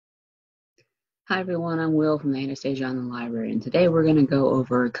Hi everyone, I'm Will from the Anastasia Online Library, and today we're going to go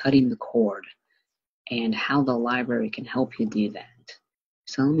over cutting the cord and how the library can help you do that.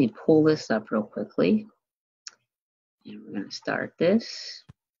 So let me pull this up real quickly, and we're going to start this.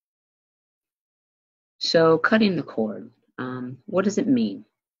 So cutting the cord, what does it mean?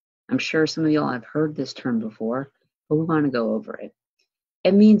 I'm sure some of y'all have heard this term before, but we want to go over it.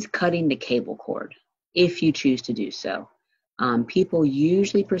 It means cutting the cable cord, if you choose to do so. People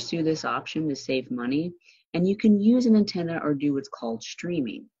usually pursue this option to save money, and you can use an antenna or do what's called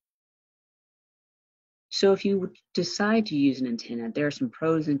streaming. So if you decide to use an antenna, there are some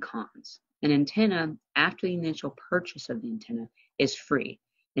pros and cons. An antenna, after the initial purchase of the antenna, is free,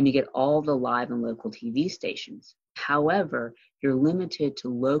 and you get all the live and local TV stations. However, you're limited to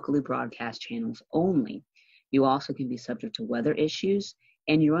locally broadcast channels only. You also can be subject to weather issues,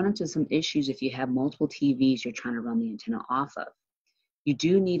 and you run into some issues if you have multiple TVs you're trying to run the antenna off of. You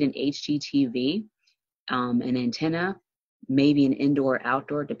do need an HGTV, an antenna, maybe an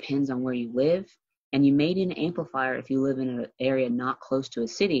indoor-outdoor, depends on where you live. And you may need an amplifier if you live in an area not close to a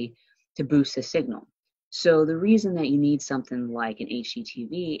city to boost the signal. So the reason that you need something like an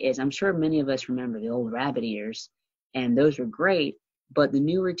HGTV is I'm sure many of us remember the old rabbit ears, and those were great, but the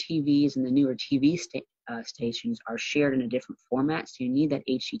newer TVs and the newer TV stations are shared in a different format, so you need that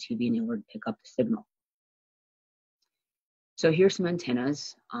HGTV in order to pick up the signal. So here's some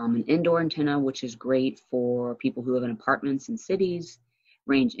antennas. An indoor antenna, which is great for people who live in apartments and cities,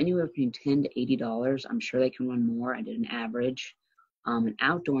 range anywhere between $10 to $80. I'm sure they can run more. I did an average. An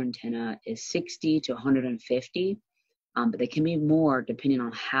outdoor antenna is $60 to $150, but they can be more depending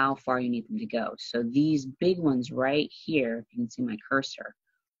on how far you need them to go. So these big ones right here, you can see my cursor,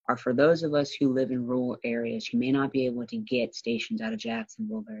 are for those of us who live in rural areas who may not be able to get stations out of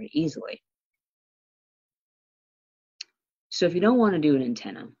Jacksonville very easily. So if you don't want to do an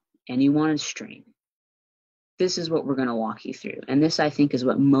antenna and you want to stream, this is what we're going to walk you through. And this, I think, is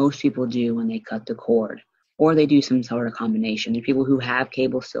what most people do when they cut the cord, or they do some sort of combination. There are people who have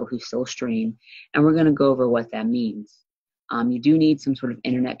cable still, who still stream, and we're going to go over what that means. You do need some sort of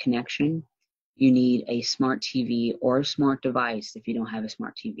internet connection. You need a smart TV or a smart device if you don't have a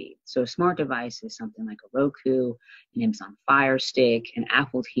smart TV. So a smart device is something like a Roku, an Amazon Fire Stick, an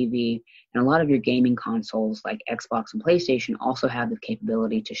Apple TV, and a lot of your gaming consoles like Xbox and PlayStation also have the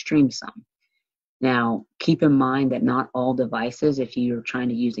capability to stream some. Now, keep in mind that not all devices, if you're trying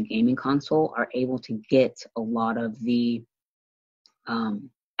to use a gaming console, are able to get a lot of the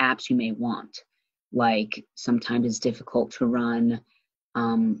apps you may want. Like sometimes it's difficult to run,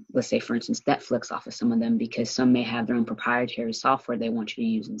 let's say, for instance, Netflix off of some of them because some may have their own proprietary software they want you to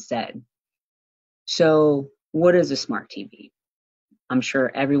use instead. So what is a smart TV? I'm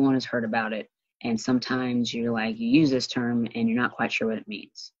sure everyone has heard about it, and sometimes you're like, you use this term and you're not quite sure what it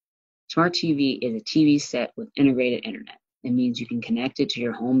means. Smart TV is a TV set with integrated internet. It means you can connect it to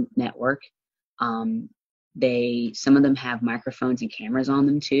your home network. Some of them have microphones and cameras on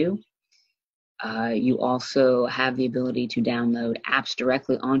them too. You also have the ability to download apps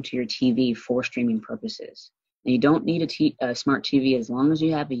directly onto your TV for streaming purposes. Now, you don't need a smart TV as long as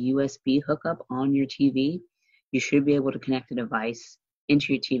you have a USB hookup on your TV. You should be able to connect a device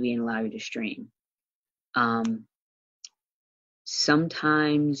into your TV and allow you to stream.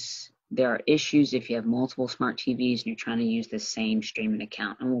 Sometimes there are issues if you have multiple smart TVs and you're trying to use the same streaming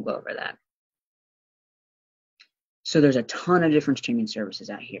account, and we'll go over that. So there's a ton of different streaming services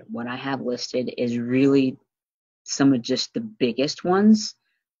out here. What I have listed is really some of just the biggest ones,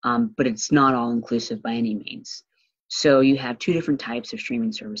 but it's not all inclusive by any means. So you have two different types of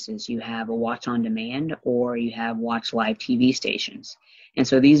streaming services. You have a watch on demand, or you have watch live TV stations. And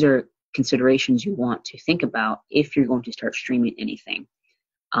so these are considerations you want to think about if you're going to start streaming anything.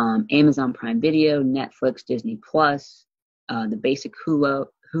 Amazon Prime Video, Netflix, Disney Plus, the basic Hulu,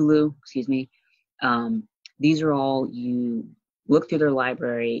 these are all, you look through their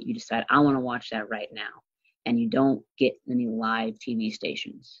library, you decide, I want to watch that right now, and you don't get any live TV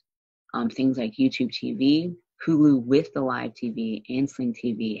stations. Things like YouTube TV, Hulu with the live TV, and Sling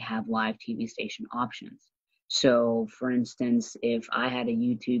TV have live TV station options. So, for instance, if I had a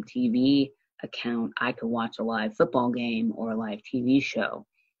YouTube TV account, I could watch a live football game or a live TV show.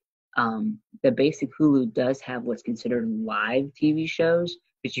 The basic Hulu does have what's considered live TV shows,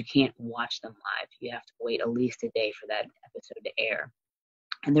 but you can't watch them live. You have to wait at least a day for that episode to air.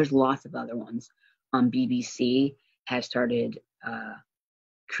 And there's lots of other ones. BBC has started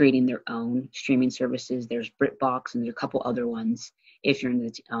creating their own streaming services. There's BritBox, and there's a couple other ones if you're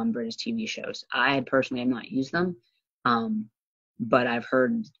into the British TV shows. I personally have not used them, but I've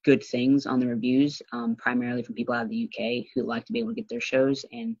heard good things on the reviews, primarily from people out of the UK who like to be able to get their shows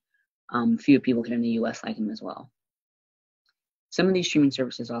and Few people here in the US like them as well. Some of these streaming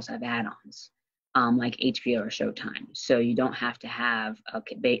services also have add-ons, like HBO or Showtime. So you don't have to have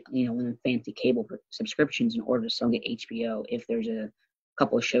one of the fancy cable subscriptions in order to still get HBO if there's a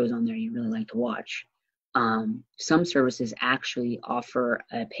couple of shows on there you really like to watch. Some services actually offer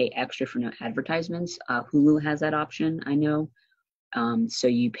a pay extra for no advertisements. Hulu has that option, I know. So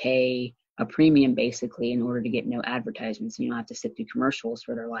you pay a premium basically in order to get no advertisements. You don't have to sit through commercials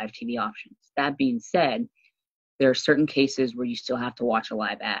for their live TV options. That being said, there are certain cases where you still have to watch a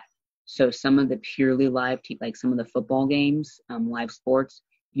live ad. So some of the purely live, like some of the football games, live sports,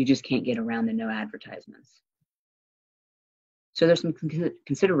 you just can't get around the no advertisements. So there's some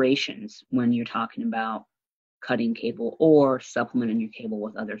considerations when you're talking about cutting cable or supplementing your cable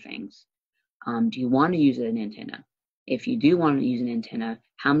with other things. Do you want to use an antenna? If you do want to use an antenna,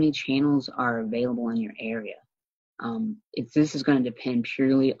 how many channels are available in your area? This is going to depend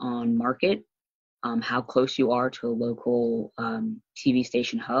purely on market, how close you are to a local TV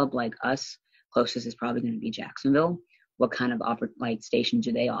station hub like us. Closest is probably going to be Jacksonville. What kind of stations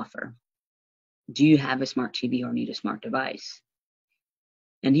do they offer? Do you have a smart TV or need a smart device?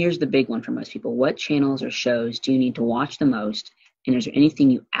 And here's the big one for most people. What channels or shows do you need to watch the most? And is there anything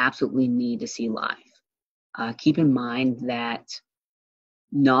you absolutely need to see live? Keep in mind that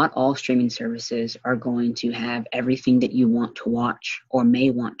not all streaming services are going to have everything that you want to watch or may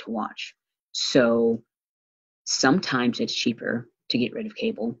want to watch. So sometimes it's cheaper to get rid of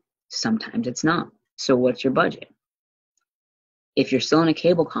cable. Sometimes it's not. So what's your budget? If you're still in a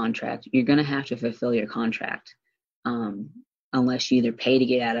cable contract, you're going to have to fulfill your contract unless you either pay to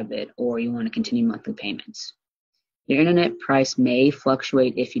get out of it or you want to continue monthly payments. Your internet price may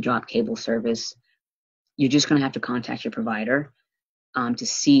fluctuate if you drop cable service. You're just going to have to contact your provider to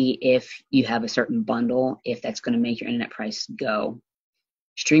see if you have a certain bundle, if that's going to make your internet price go.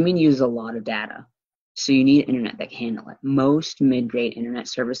 Streaming uses a lot of data, so you need internet that can handle it. Most mid-grade internet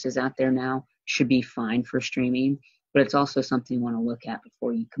services out there now should be fine for streaming, but it's also something you want to look at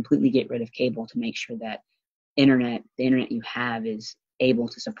before you completely get rid of cable to make sure that the internet you have is able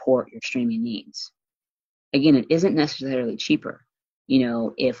to support your streaming needs. Again, it isn't necessarily cheaper.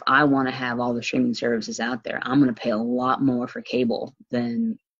 If I want to have all the streaming services out there, I'm going to pay a lot more for cable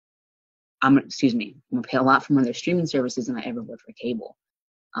than I'm going to pay a lot for one of their streaming services than I ever would for cable.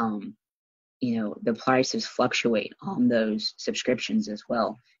 The prices fluctuate on those subscriptions as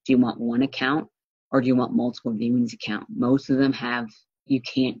well. Do you want one account or do you want multiple viewings account? Most of them you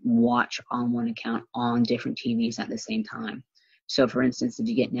can't watch on one account on different TVs at the same time. So for instance, if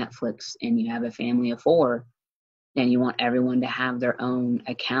you get Netflix and you have a family of 4, and you want everyone to have their own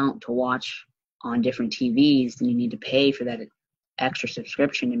account to watch on different TVs, then you need to pay for that extra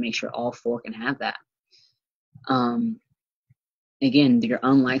subscription to make sure all 4 can have that. Again, you're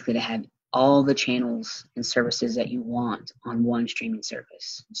unlikely to have all the channels and services that you want on one streaming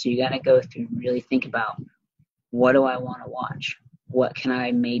service. So you got to go through and really think about, what do I want to watch? What can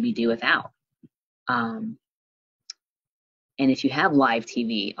I maybe do without? And if you have live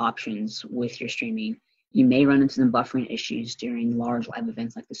TV options with your streaming, you may run into some buffering issues during large live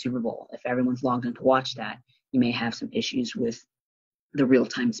events like the Super Bowl. If everyone's logged in to watch that, you may have some issues with the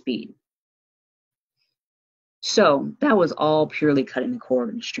real-time speed. So that was all purely cutting the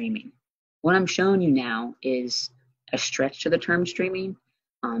cord and streaming. What I'm showing you now is a stretch to the term streaming.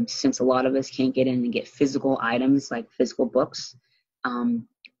 Since a lot of us can't get in and get physical items like physical books,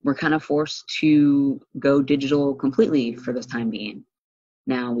 we're kind of forced to go digital completely for this time being.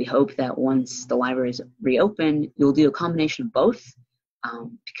 Now, we hope that once the libraries reopen, you'll do a combination of both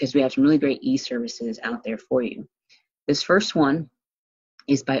because we have some really great e-services out there for you. This first one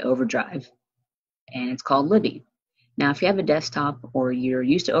is by Overdrive, and it's called Libby. Now, if you have a desktop or you're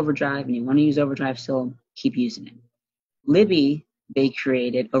used to Overdrive and you want to use Overdrive still, keep using it. Libby,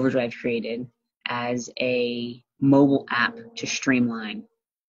 Overdrive created as a mobile app to streamline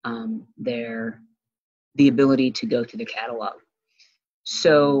the ability to go through the catalog.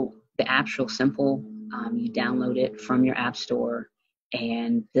 So the app's real simple. You download it from your app store,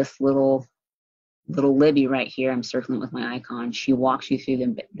 and this little Libby right here, I'm circling with my icon, she walks you through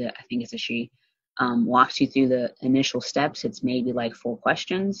I think it's a she, walks you through the initial steps. It's maybe like 4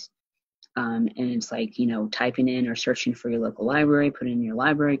 questions, and it's like, typing in or searching for your local library, put in your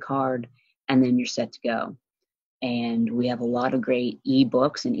library card, and then you're set to go. And we have a lot of great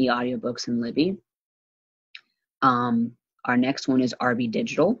e-books and e-audiobooks in Libby. Our next one is RB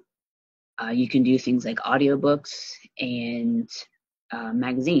Digital. You can do things like audiobooks and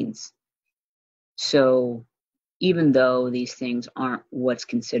magazines. So even though these things aren't what's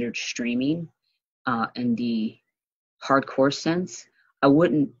considered streaming in the hardcore sense, I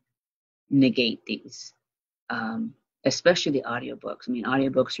wouldn't negate these, especially the audiobooks. I mean,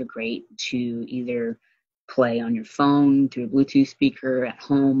 audiobooks are great to either play on your phone through a Bluetooth speaker at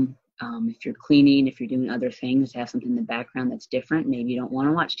home. If you're cleaning, if you're doing other things, to have something in the background that's different. Maybe you don't want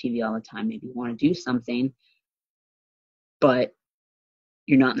to watch TV all the time. Maybe you want to do something, but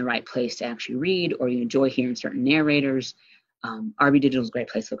you're not in the right place to actually read, or you enjoy hearing certain narrators. RB Digital is a great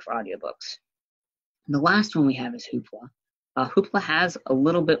place to look for audiobooks. And the last one we have is Hoopla. Hoopla has a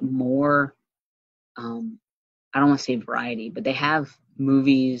little bit more, I don't want to say variety, but they have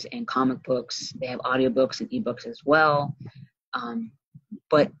movies and comic books. They have audiobooks and ebooks as well.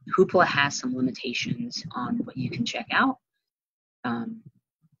 But Hoopla has some limitations on what you can check out.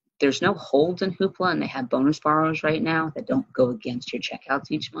 There's no holds in Hoopla, and they have bonus borrows right now that don't go against your checkouts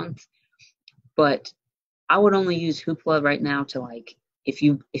each month. But I would only use Hoopla right now to, like, if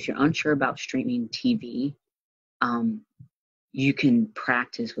you're unsure about streaming TV, you can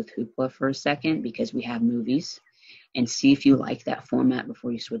practice with Hoopla for a second, because we have movies, and see if you like that format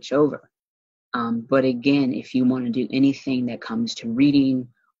before you switch over. But again, if you want to do anything that comes to reading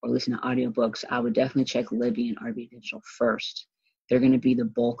or listen to audiobooks, I would definitely check Libby and RB Digital first. They're going to be the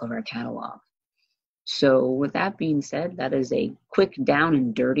bulk of our catalog. So with that being said, that is a quick down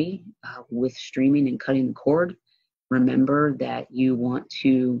and dirty with streaming and cutting the cord. Remember that you want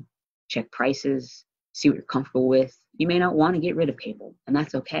to check prices, see what you're comfortable with. You may not want to get rid of cable, and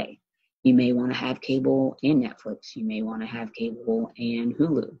that's okay. You may want to have cable and Netflix. You may want to have cable and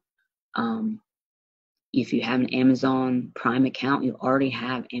Hulu. If you have an Amazon Prime account, you already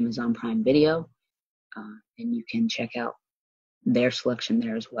have Amazon Prime Video, and you can check out their selection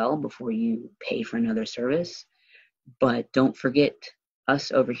there as well before you pay for another service. But don't forget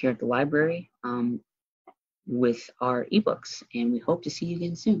us over here at the library with our ebooks, and we hope to see you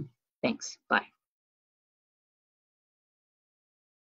again soon. Thanks. Bye.